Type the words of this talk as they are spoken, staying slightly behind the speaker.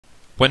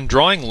When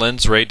drawing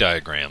lens ray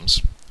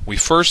diagrams, we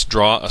first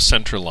draw a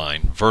center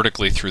line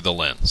vertically through the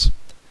lens.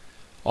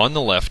 On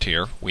the left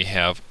here we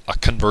have a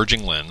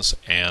converging lens,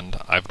 and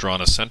I've drawn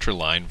a center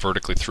line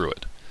vertically through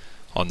it.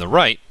 On the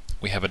right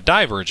we have a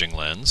diverging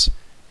lens,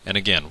 and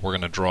again we're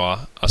going to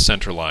draw a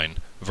center line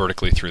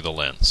vertically through the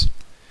lens.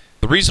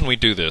 The reason we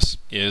do this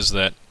is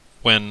that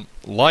when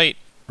light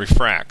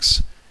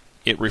refracts,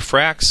 it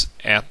refracts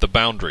at the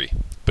boundary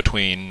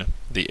between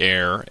the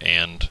air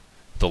and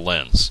the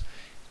lens.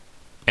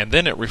 And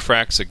then it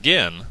refracts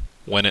again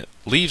when it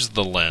leaves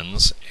the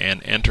lens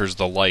and enters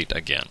the light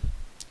again.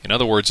 In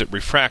other words, it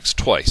refracts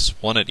twice,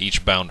 one at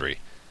each boundary.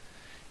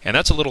 And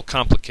that's a little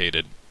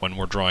complicated when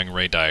we're drawing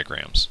ray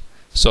diagrams.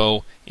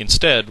 So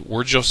instead,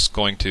 we're just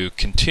going to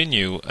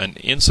continue an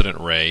incident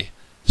ray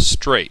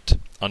straight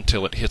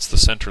until it hits the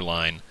center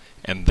line,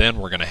 and then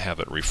we're going to have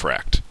it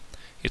refract.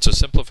 It's a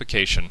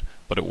simplification,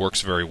 but it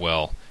works very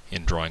well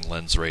in drawing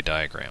lens ray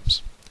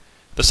diagrams.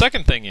 The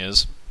second thing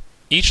is,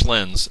 each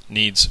lens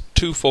needs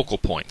two focal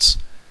points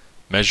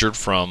measured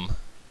from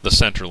the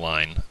center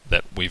line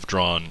that we've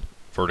drawn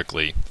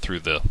vertically through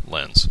the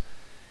lens.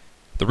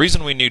 The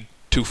reason we need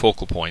two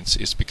focal points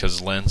is because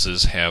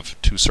lenses have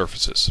two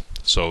surfaces.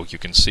 So you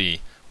can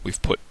see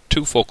we've put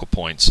two focal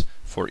points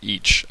for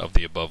each of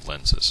the above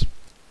lenses.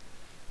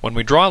 When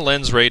we draw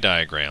lens ray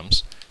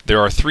diagrams, there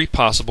are three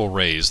possible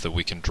rays that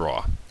we can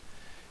draw.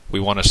 We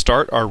want to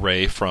start our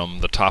ray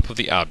from the top of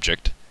the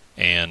object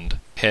and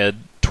head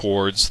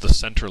towards the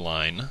center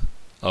line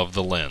of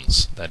the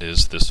lens, that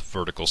is, this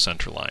vertical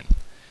center line.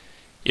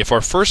 If our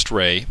first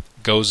ray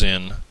goes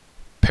in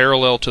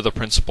parallel to the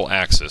principal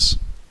axis,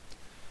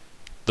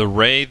 the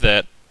ray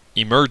that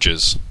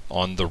emerges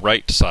on the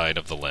right side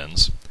of the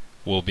lens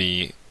will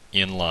be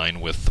in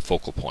line with the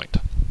focal point.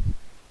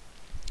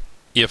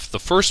 If the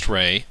first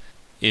ray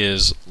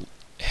is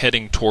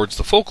heading towards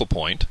the focal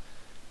point,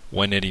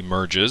 when it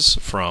emerges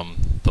from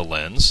the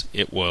lens,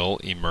 it will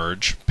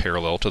emerge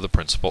parallel to the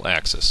principal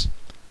axis.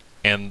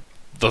 And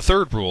the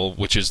third rule,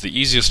 which is the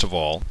easiest of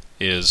all,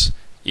 is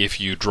if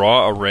you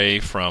draw a ray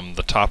from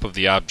the top of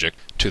the object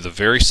to the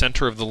very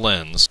center of the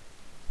lens,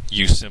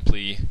 you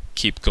simply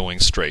keep going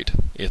straight.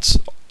 It's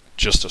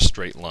just a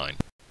straight line.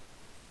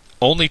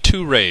 Only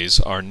two rays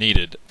are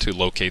needed to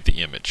locate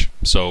the image.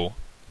 So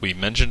we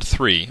mentioned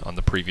three on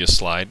the previous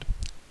slide.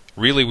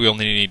 Really, we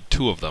only need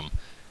two of them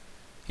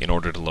in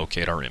order to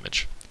locate our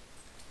image.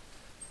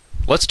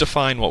 Let's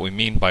define what we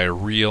mean by a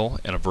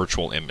real and a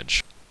virtual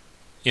image.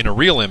 In a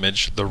real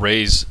image, the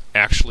rays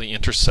actually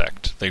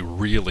intersect. They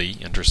really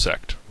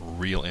intersect.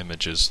 Real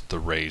images, the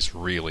rays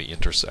really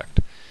intersect.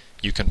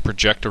 You can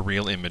project a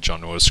real image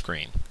onto a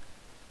screen.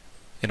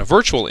 In a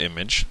virtual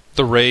image,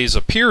 the rays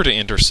appear to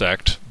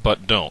intersect,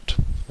 but don't.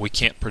 We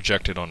can't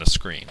project it on a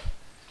screen.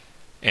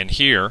 And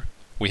here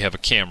we have a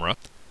camera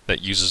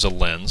that uses a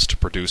lens to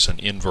produce an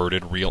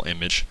inverted real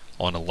image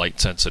on a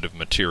light-sensitive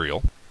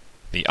material.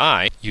 The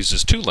eye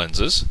uses two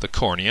lenses, the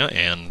cornea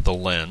and the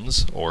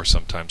lens, or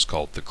sometimes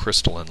called the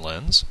crystalline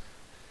lens,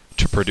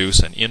 to produce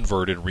an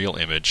inverted real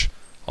image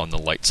on the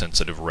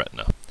light-sensitive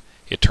retina.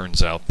 It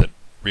turns out that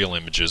real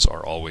images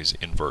are always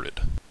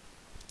inverted.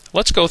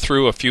 Let's go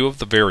through a few of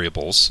the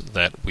variables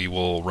that we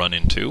will run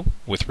into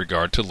with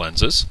regard to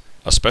lenses,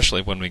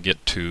 especially when we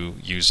get to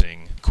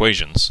using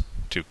equations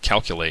to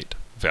calculate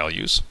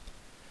values.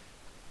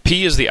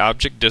 P is the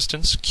object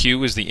distance,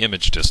 Q is the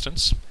image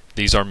distance.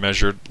 These are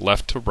measured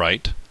left to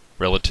right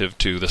relative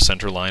to the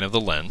center line of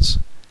the lens.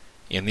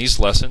 In these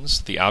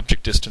lessons, the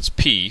object distance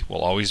P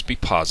will always be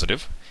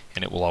positive,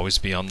 and it will always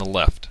be on the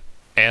left.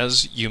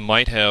 As you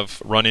might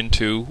have run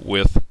into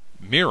with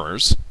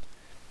mirrors,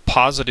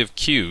 positive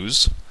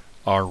Q's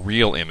are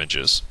real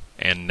images,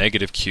 and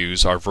negative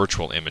Q's are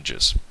virtual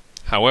images.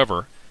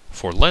 However,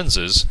 for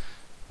lenses,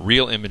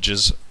 real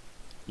images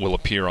will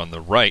appear on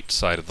the right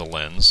side of the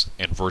lens,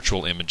 and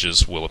virtual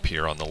images will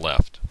appear on the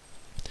left.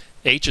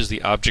 H is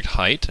the object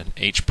height, and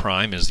H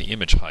prime is the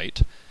image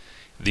height.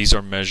 These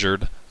are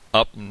measured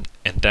up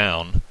and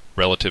down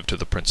relative to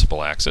the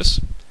principal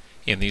axis.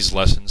 In these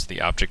lessons,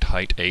 the object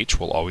height H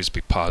will always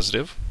be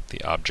positive,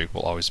 the object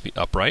will always be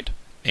upright,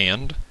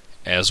 and,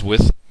 as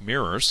with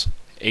mirrors,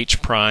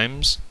 H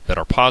primes that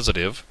are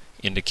positive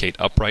indicate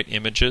upright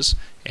images,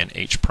 and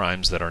H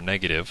primes that are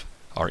negative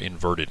are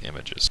inverted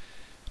images.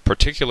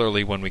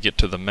 Particularly when we get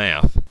to the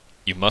math,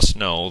 you must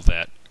know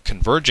that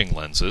converging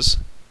lenses,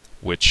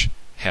 which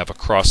have a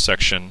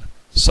cross-section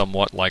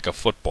somewhat like a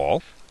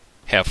football,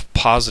 have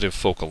positive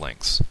focal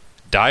lengths.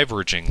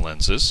 Diverging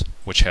lenses,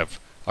 which have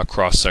a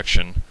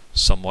cross-section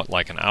somewhat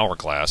like an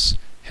hourglass,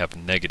 have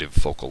negative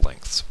focal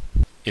lengths.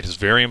 It is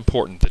very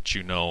important that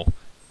you know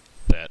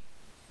that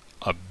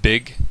a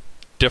big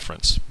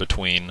difference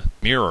between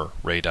mirror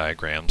ray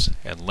diagrams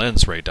and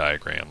lens ray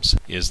diagrams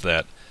is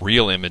that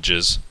real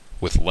images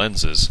with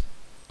lenses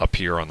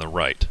appear on the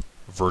right,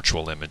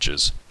 virtual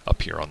images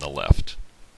appear on the left.